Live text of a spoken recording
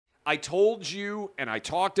I told you, and I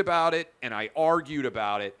talked about it, and I argued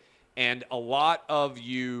about it, and a lot of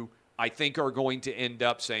you, I think, are going to end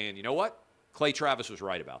up saying, you know what? Clay Travis was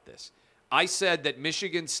right about this. I said that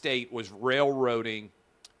Michigan State was railroading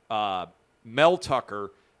Mel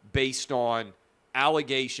Tucker based on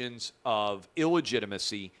allegations of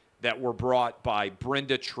illegitimacy that were brought by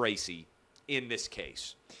Brenda Tracy in this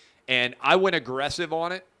case. And I went aggressive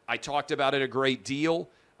on it. I talked about it a great deal.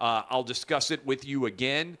 I'll discuss it with you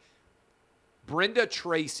again. Brenda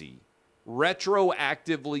Tracy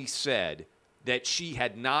retroactively said that she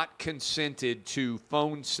had not consented to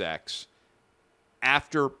phone sex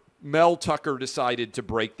after Mel Tucker decided to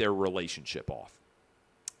break their relationship off.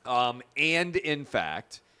 And in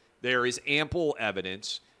fact, there is ample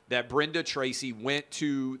evidence that Brenda Tracy went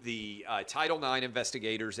to the Title IX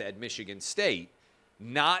investigators at Michigan State,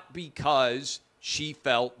 not because she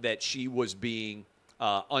felt that she was being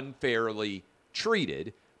unfairly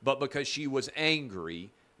treated, but because she was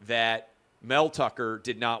angry that Mel Tucker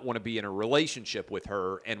did not want to be in a relationship with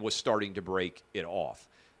her and was starting to break it off.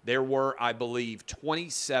 There were, I believe,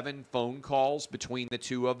 27 phone calls between the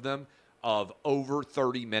two of them of over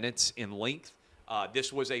 30 minutes in length.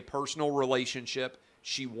 This was a personal relationship.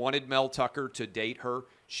 She wanted Mel Tucker to date her.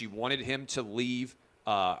 She wanted him to leave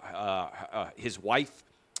his wife.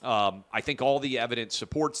 I think all the evidence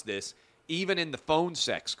supports this. Even in the phone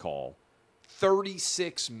sex call,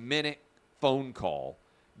 36-minute phone call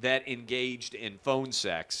that engaged in phone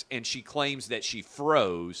sex, and she claims that she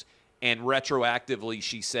froze, and retroactively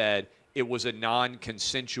she said it was a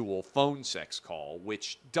non-consensual phone sex call,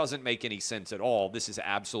 which doesn't make any sense at all. This is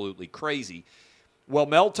absolutely crazy. Well,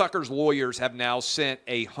 Mel Tucker's lawyers have now sent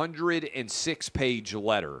a 106-page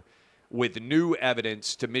letter with new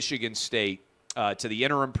evidence to Michigan State, to the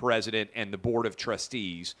interim president and the board of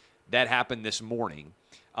trustees. That happened this morning.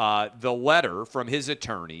 The letter from his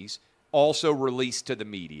attorneys, also released to the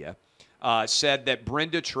media, said that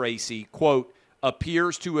Brenda Tracy, quote,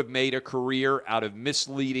 appears to have made a career out of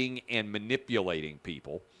misleading and manipulating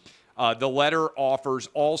people. The letter offers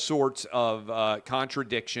all sorts of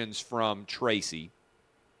contradictions from Tracy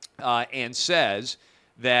and says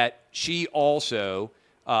that she also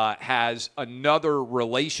has another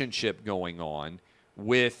relationship going on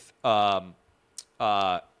with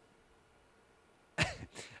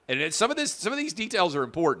and some of these details are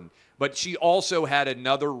important, but she also had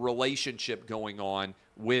another relationship going on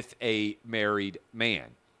with a married man.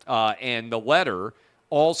 And the letter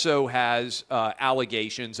also has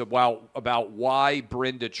allegations about why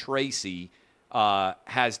Brenda Tracy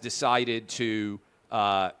has decided to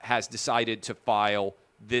file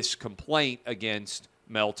this complaint against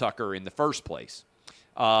Mel Tucker in the first place.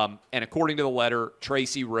 And according to the letter,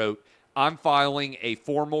 Tracy wrote, I'm filing a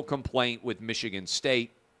formal complaint with Michigan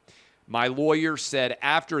State. My lawyer said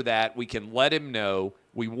after that we can let him know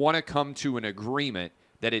we want to come to an agreement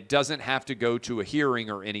that it doesn't have to go to a hearing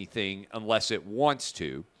or anything unless it wants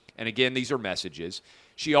to. And again, these are messages.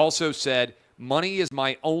 She also said, money is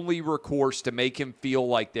my only recourse to make him feel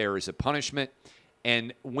like there is a punishment.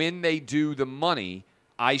 And when they do the money,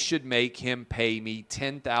 I should make him pay me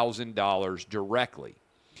 $10,000 directly.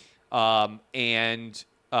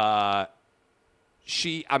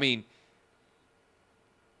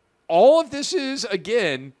 All of this is,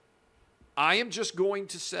 again, I am just going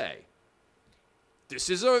to say, this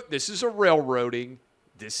is a railroading,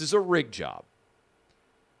 this is a rig job.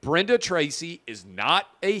 Brenda Tracy is not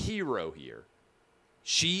a hero here.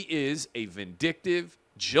 She is a vindictive,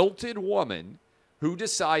 jilted woman who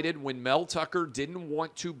decided when Mel Tucker didn't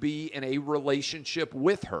want to be in a relationship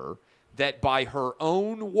with her, that by her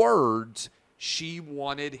own words, she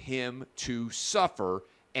wanted him to suffer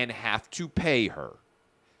and have to pay her.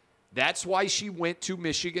 That's why she went to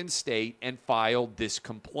Michigan State and filed this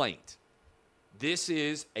complaint. This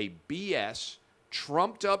is a BS,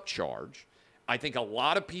 trumped-up charge. I think a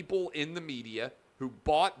lot of people in the media who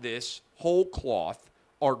bought this whole cloth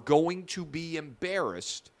are going to be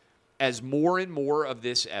embarrassed as more and more of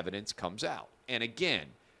this evidence comes out. And again,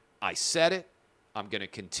 I said it. I'm going to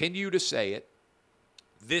continue to say it.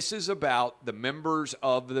 This is about the members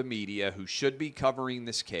of the media who should be covering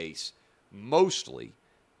this case mostly,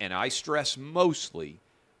 and I stress mostly,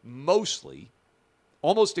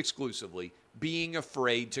 almost exclusively, being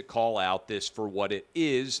afraid to call out this for what it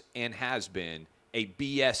is and has been, a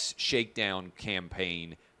BS shakedown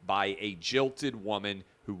campaign by a jilted woman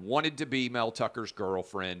who wanted to be Mel Tucker's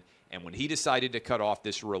girlfriend, and when he decided to cut off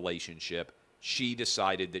this relationship, she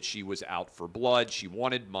decided that she was out for blood. She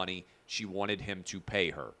wanted money. She wanted him to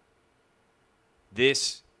pay her.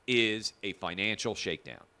 This is a financial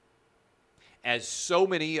shakedown. as so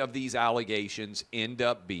many of these allegations end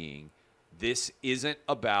up being, this isn't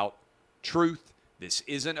about truth. This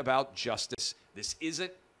isn't about justice. This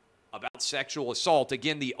isn't about sexual assault.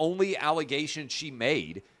 Again, the only allegation she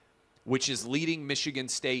made, which is leading Michigan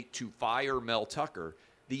State to fire Mel Tucker,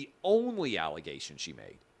 the only allegation she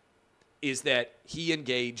made is that he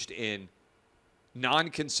engaged in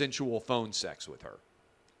non-consensual phone sex with her.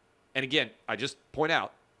 And again, I just point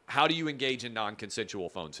out, how do you engage in non-consensual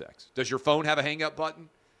phone sex? Does your phone have a hang-up button?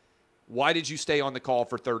 Why did you stay on the call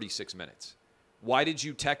for 36 minutes? Why did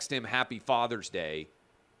you text him Happy Father's Day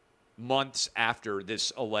months after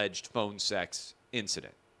this alleged phone sex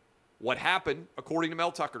incident? What happened, according to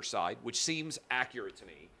Mel Tucker's side, which seems accurate to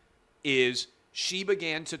me, is she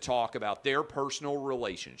began to talk about their personal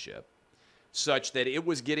relationship such that it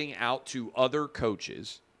was getting out to other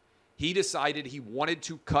coaches. He decided he wanted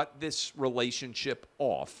to cut this relationship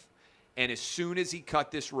off. And as soon as he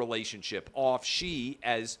cut this relationship off, she,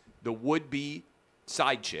 as the would-be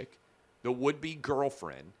side chick, the would-be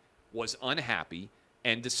girlfriend, was unhappy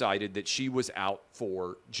and decided that she was out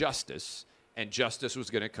for justice, and justice was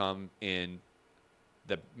going to come in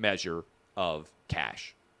the measure of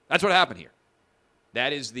cash. That's what happened here.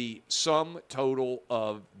 That is the sum total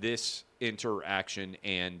of this interaction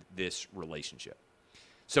and this relationship.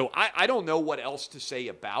 So I don't know what else to say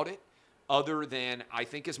about it other than I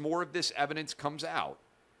think as more of this evidence comes out,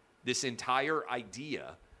 this entire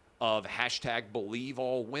idea of hashtag believe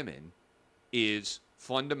all women is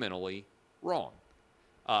fundamentally wrong.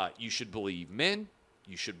 You should believe men.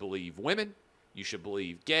 You should believe women. You should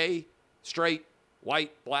believe gay, straight,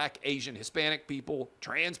 white, black, Asian, Hispanic people,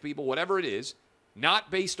 trans people, whatever it is,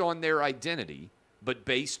 not based on their identity, but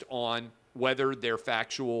based on whether their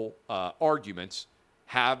factual arguments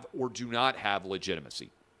have or do not have legitimacy.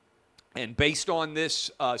 And based on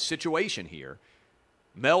this situation here,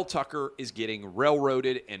 Mel Tucker is getting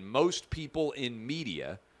railroaded, and most people in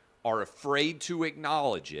media are afraid to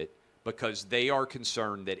acknowledge it because they are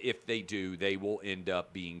concerned that if they do, they will end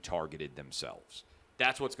up being targeted themselves.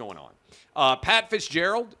 That's what's going on. Pat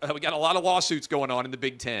Fitzgerald, we got a lot of lawsuits going on in the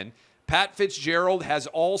Big Ten. Pat Fitzgerald has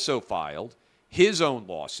also filed his own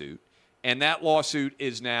lawsuit, and that lawsuit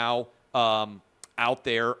is now out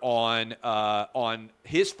there on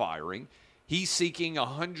his firing. He's seeking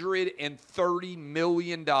 $130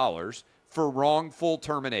 million for wrongful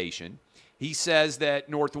termination. He says that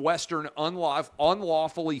Northwestern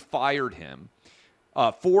unlawfully fired him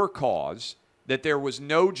for cause, that there was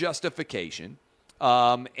no justification,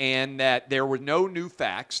 and that there were no new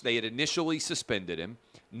facts. They had initially suspended him.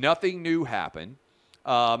 Nothing new happened,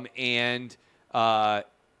 and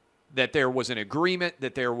that there was an agreement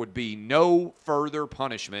that there would be no further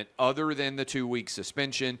punishment other than the 2-week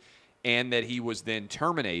suspension, and that he was then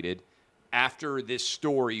terminated after this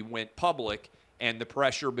story went public and the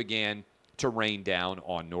pressure began to rain down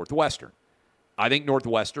on Northwestern. I think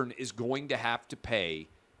Northwestern is going to have to pay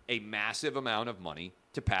a massive amount of money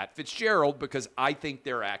to Pat Fitzgerald because I think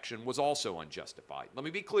their action was also unjustified. Let me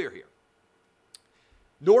be clear here.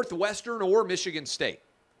 Northwestern or Michigan State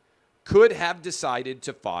could have decided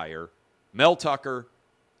to fire Mel Tucker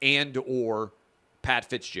and or Pat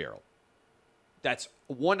Fitzgerald. That's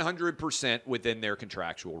 100% within their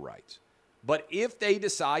contractual rights. But if they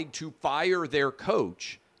decide to fire their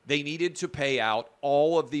coach, they needed to pay out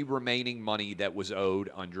all of the remaining money that was owed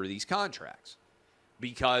under these contracts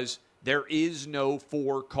because there is no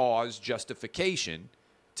for-cause justification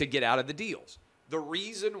to get out of the deals. The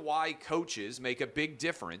reason why coaches make a big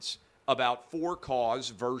difference about for-cause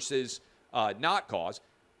versus not cause,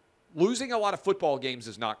 losing a lot of football games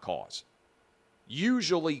is not cause.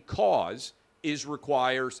 Usually cause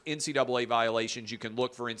requires NCAA violations. You can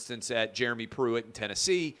look, for instance, at Jeremy Pruitt in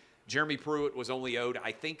Tennessee. Jeremy Pruitt was only owed,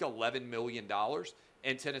 I think, $11 million.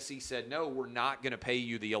 And Tennessee said, no, we're not going to pay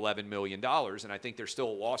you the $11 million. And I think there's still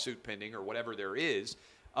a lawsuit pending or whatever there is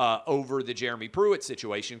over the Jeremy Pruitt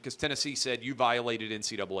situation because Tennessee said you violated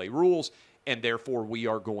NCAA rules and therefore we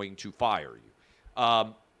are going to fire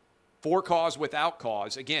you. For cause, without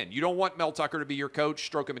cause, again, you don't want Mel Tucker to be your coach.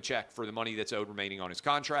 Stroke him a check for the money that's owed remaining on his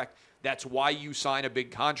contract. That's why you sign a big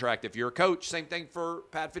contract if you're a coach. Same thing for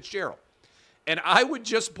Pat Fitzgerald. And I would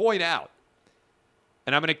just point out,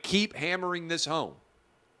 and I'm going to keep hammering this home,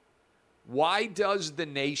 why does the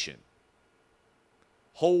nation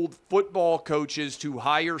hold football coaches to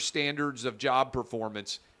higher standards of job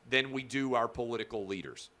performance than we do our political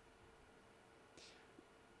leaders?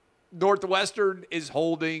 Northwestern is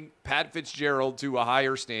holding Pat Fitzgerald to a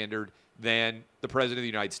higher standard than the President of the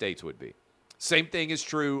United States would be. Same thing is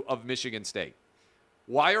true of Michigan State.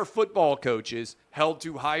 Why are football coaches held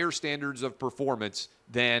to higher standards of performance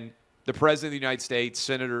than the the President of the United States,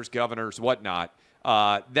 senators, governors, whatnot.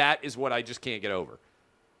 That is what I just can't get over.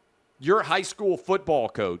 Your high school football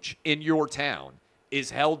coach in your town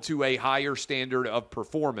is held to a higher standard of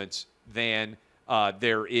performance than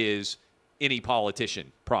there is any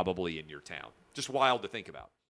politician probably in your town. Just wild to think about.